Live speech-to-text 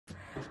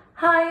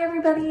Hi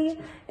everybody,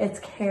 it's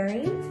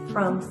Carrie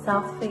from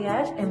South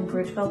Fayette and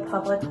Bridgeville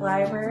Public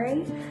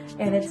Library,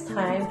 and it's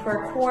time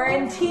for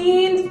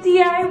Quaran-TEENed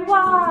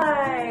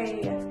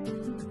DIY!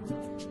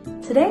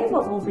 Today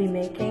what we'll be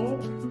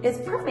making is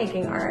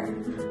printmaking art,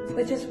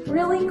 which is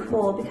really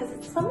cool because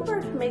it's similar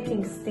to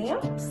making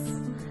stamps,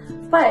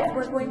 but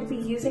we're going to be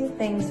using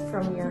things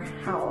from your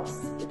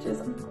house, which is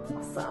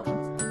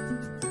awesome.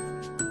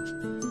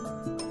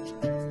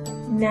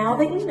 Now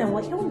that you know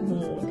what you'll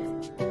need,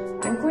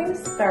 I'm going to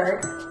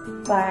start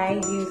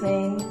by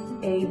using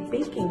a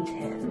baking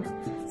tin.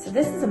 So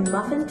this is a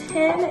muffin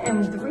tin,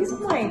 and the reason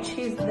why I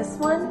choose this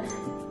one,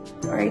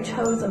 or I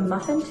chose a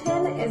muffin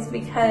tin, is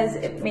because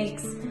it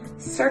makes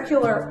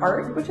circular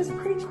art, which is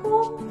pretty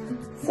cool.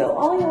 So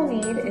all you'll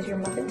need is your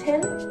muffin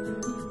tin,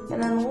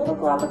 and then a little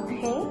glob of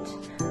paint.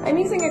 I'm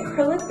using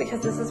acrylic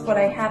because this is what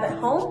I have at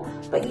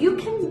home, but you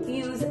can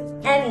use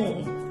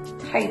any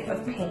type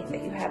of paint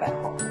that you have at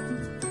home.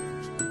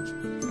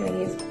 I'm going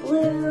to use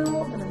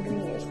blue, and I'm going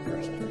to use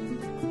green.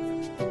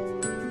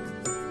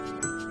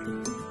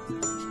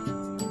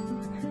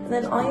 And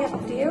then all you have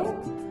to do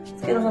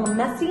is get a little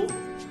messy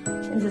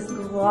and just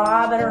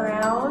glob it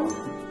around.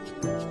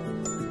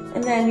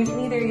 And then you can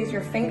either use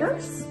your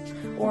fingers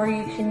or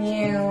you can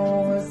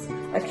use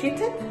a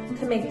Q-tip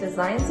to make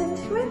designs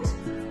into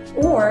it.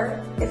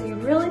 Or if you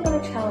really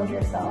want to challenge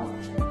yourself,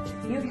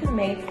 you can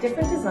make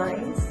different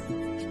designs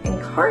in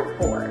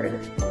cardboard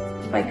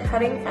by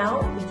cutting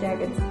out the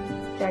jagged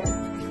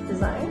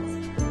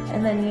designs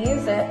and then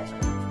use it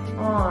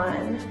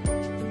on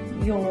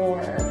your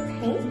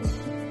paint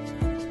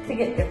to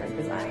get different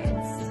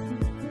designs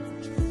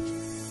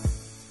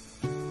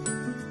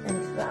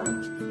into them.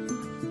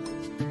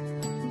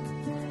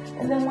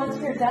 And then once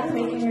you're done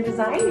making your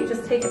design, you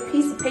just take a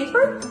piece of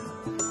paper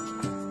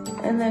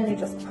and then you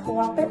just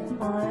plop it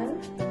on,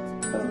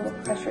 put a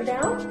little pressure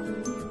down,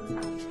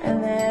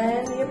 and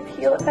then you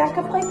peel it back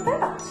up like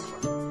that.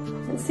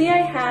 And see, I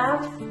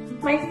have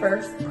my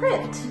first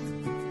print.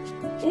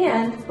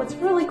 And what's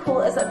really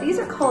cool is that these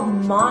are called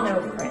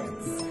mono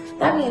prints.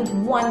 That means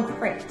one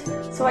print.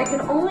 So I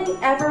can only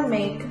ever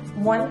make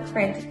one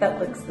print that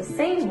looks the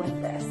same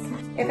with this.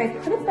 If I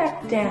put it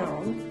back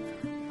down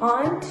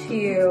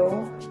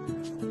onto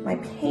my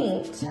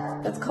paint,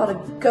 that's called a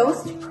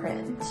ghost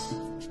print.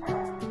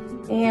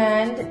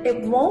 And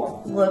it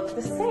won't look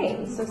the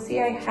same. So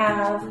see, I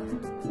have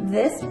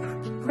this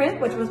print,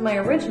 which was my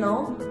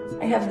original.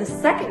 I have the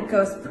second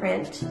ghost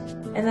print,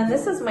 and then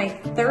this is my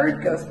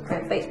third ghost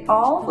print. They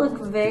all look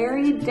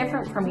very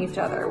different from each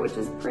other, which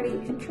is pretty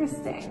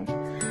interesting.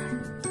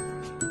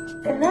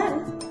 And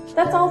then,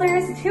 that's all there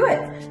is to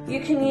it. You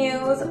can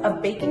use a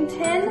baking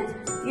tin,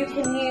 you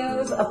can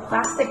use a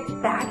plastic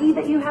baggie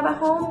that you have at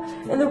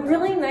home, and the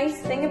really nice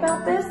thing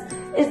about this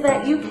is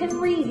that you can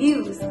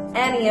reuse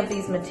any of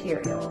these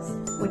materials,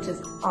 which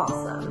is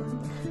awesome.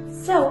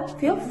 So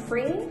feel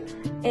free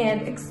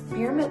and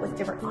experiment with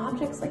different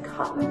objects like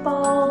cotton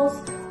balls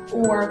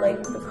or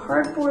like the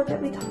cardboard that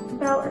we talked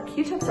about, or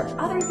Q-tips, or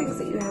other things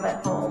that you have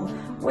at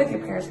home with your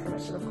parents'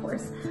 permission, of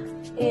course.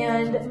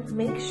 And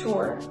make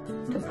sure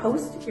to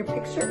post your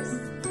pictures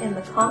in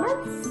the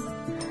comments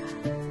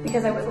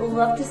because I would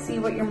love to see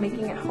what you're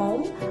making at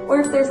home. Or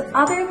if there's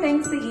other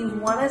things that you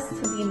want us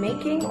to be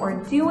making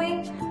or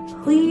doing,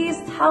 please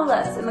tell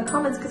us in the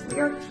comments because we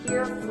are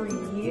here for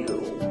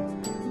you.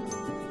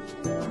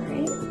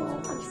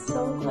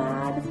 So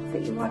glad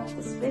that you watched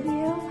this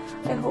video.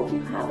 I hope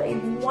you have a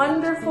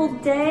wonderful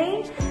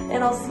day,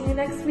 and I'll see you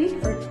next week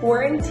for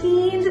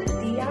Quaran-TEENed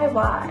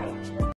DIY.